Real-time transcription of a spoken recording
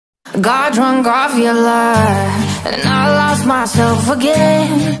Got drunk off your love, and I lost myself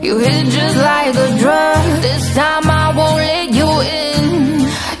again. You hit just like a drug. This time I won't let you in.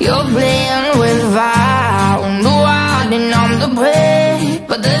 You're playing with fire. No, I didn't, I'm the prey.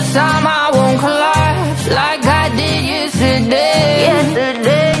 But this time I won't collapse like I did yesterday.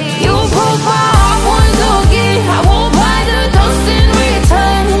 You broke my heart once again. I won't buy the dust in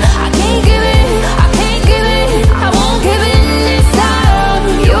return. I can't give it, I can't give it, I won't give it this time.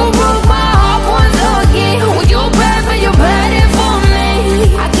 You broke my heart once again. When you're bad, but you're bad for me.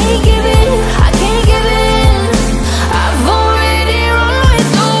 I can't give it, I can't give it. I've already run with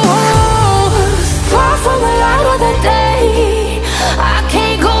the wolves. Far from the light of the day. I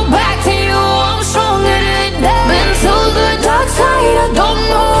can't go back to you, I'm stronger today. Been to the dark side, I don't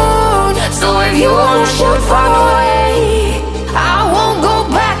know. So if you wanna shoot far away, I won't go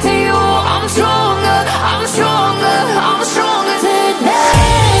back to you. I'm stronger, I'm stronger, I'm stronger today.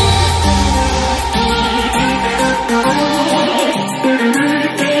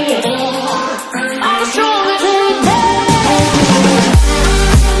 I'm stronger today.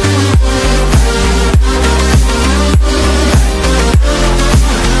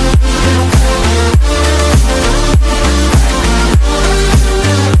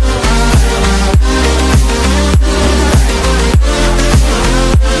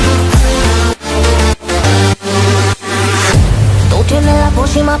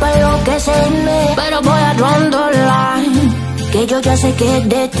 Para enloquecerme, pero voy a draw the line. Que yo ya sé que es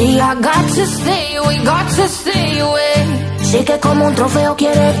de ti. I got to stay away, got to stay away. Sé que como un trofeo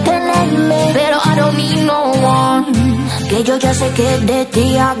quieres tenerme, pero I don't need no one. Que yo ya sé que es de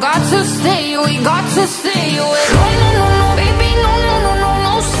ti. I got to stay away, got to stay away. No, no, no, no, baby, no, no, no, no,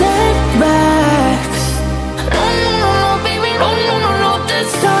 no setbacks. No, no, no, no, baby, no, no, no, no,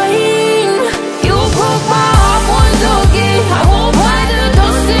 this time. You broke my heart once again. I won't buy the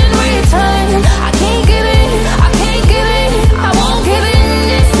dust in return. I can't give it, I can't give it, I won't give it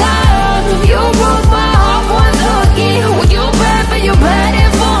this time. You broke my heart once again. When you're bad, but you're bad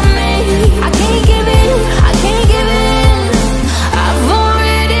for me. I can't give it, I can't give it. I've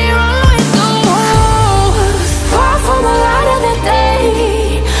already run with the wolves. Far from the light.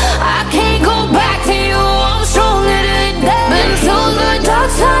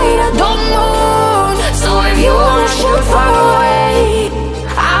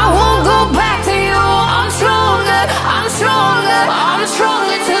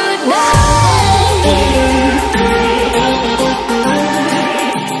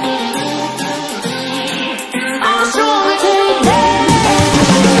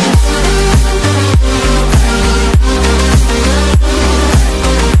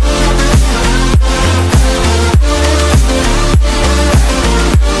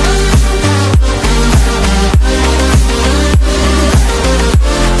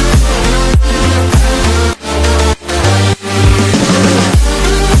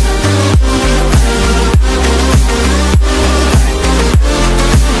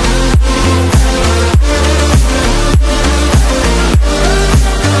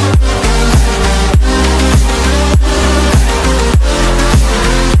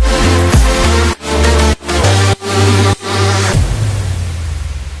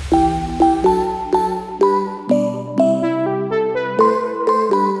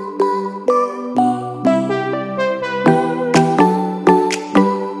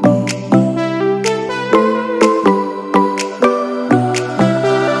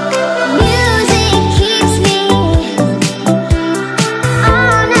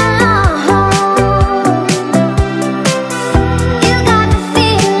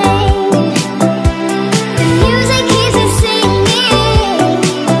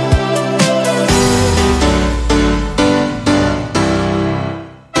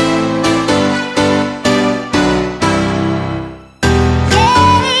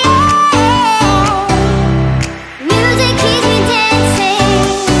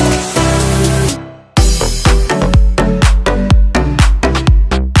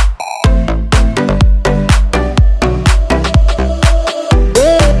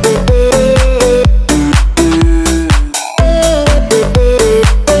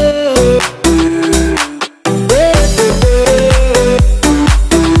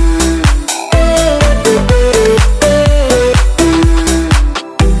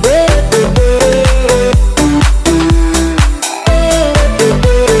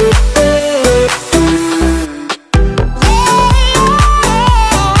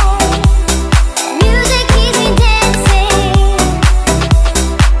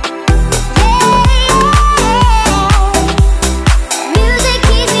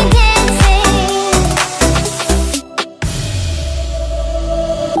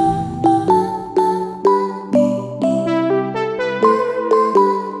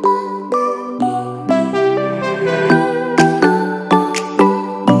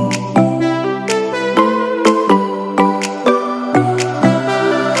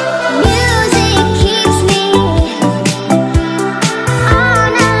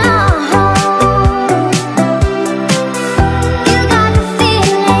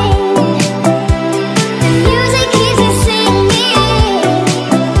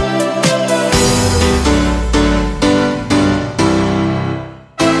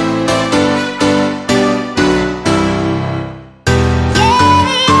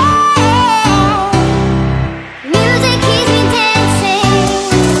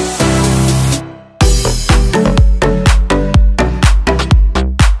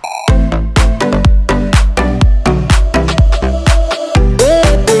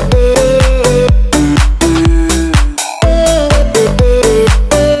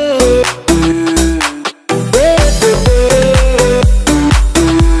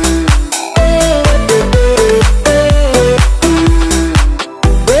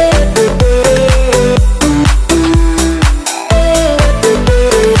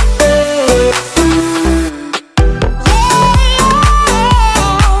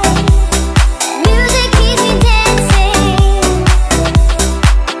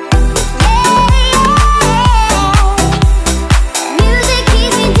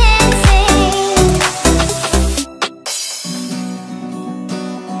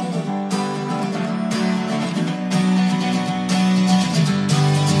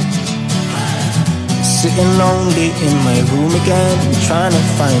 lonely in my room again, trying to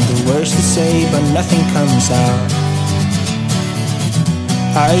find the words to say, but nothing comes out.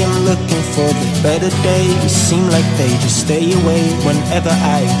 I am looking for the better days, seem like they just stay away whenever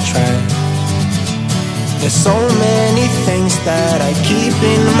I try. There's so many things that I keep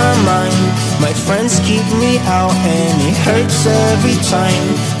in my mind. My friends keep me out and it hurts every time.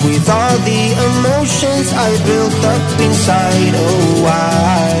 With all the emotions I built up inside, oh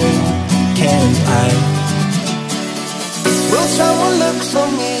why can't I? Will someone look for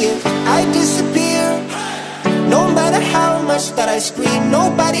me if I disappear? No matter how much that I scream,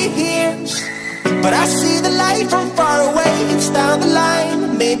 nobody hears. But I see the light from far away, it's down the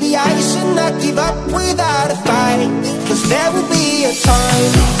line. Maybe I should not give up without a fight, 'cause there will be a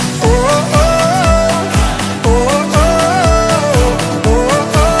time. Oh, oh, oh, oh, oh,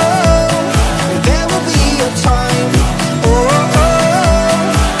 oh, oh. There will be a time. Oh, oh,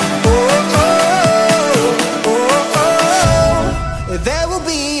 oh, oh, oh, oh. There will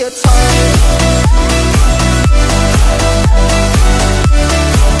be a time.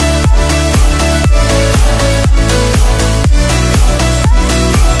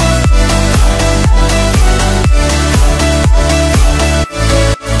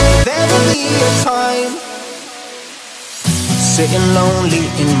 Sitting lonely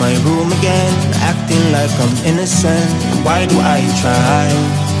in my room again, acting like I'm innocent. Why do I try?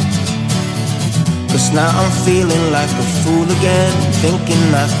 'Cause now I'm feeling like a fool again, thinking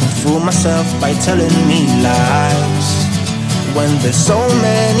I can fool myself by telling me lies. When there's so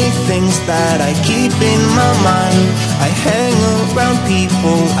many things that I keep in my mind, I hang around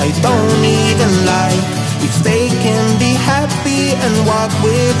people I don't even like. If they can be happy and walk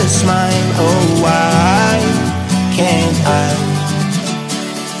with a smile, oh why can't I?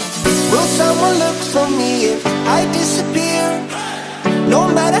 Will someone look for me if I disappear? No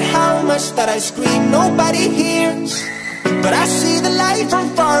matter how much that I scream, nobody hears. But I see the light from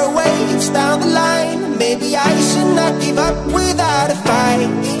far away, it's down the line. Maybe I should not give up without a fight,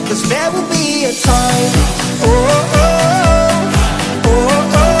 'cause there will be a time. Oh, oh, oh,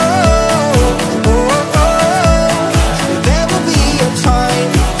 oh, oh, oh, oh. There will be a time.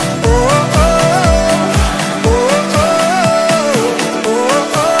 Oh, oh, oh, oh,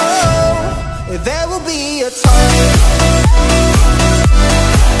 oh, oh. There will be a time.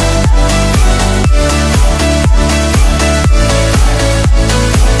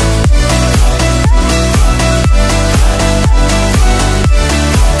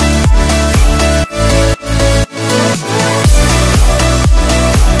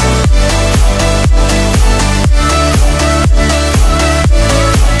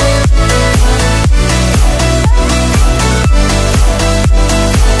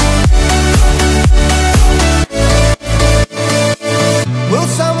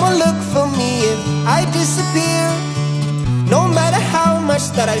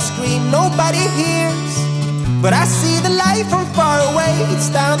 That I scream, nobody hears. But I see the light from far away, it's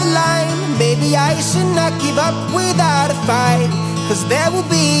down the line. Maybe I should not give up without a fight, 'cause there will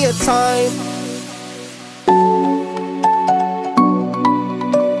be a time.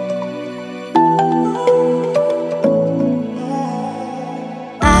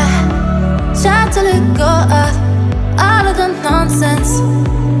 I tried to let go of all of the nonsense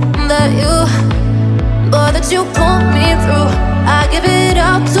that you, boy, that you pulled me through. I give it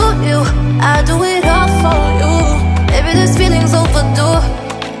up to you, I do it all for you. Maybe this feeling's overdue.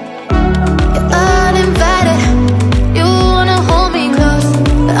 You're uninvited, you wanna hold me close,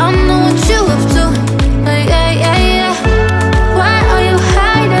 but I know what you have to. Yeah, yeah, yeah. Why are you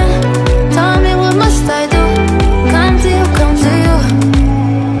hiding? Tell me, what must I do? Come to you, come to you.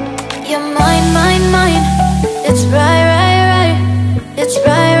 You're mine, mine, mine. It's right, right, right. It's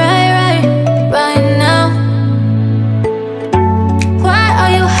right, right, right, right now.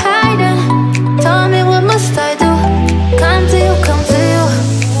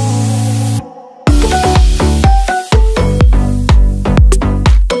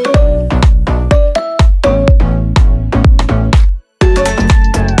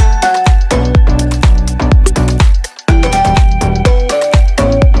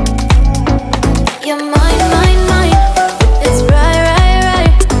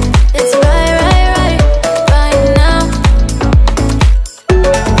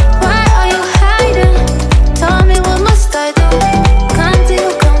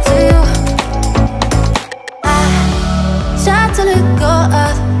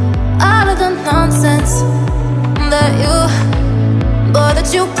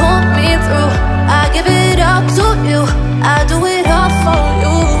 I do it all for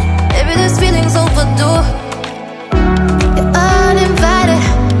you. Maybe this feeling's overdue.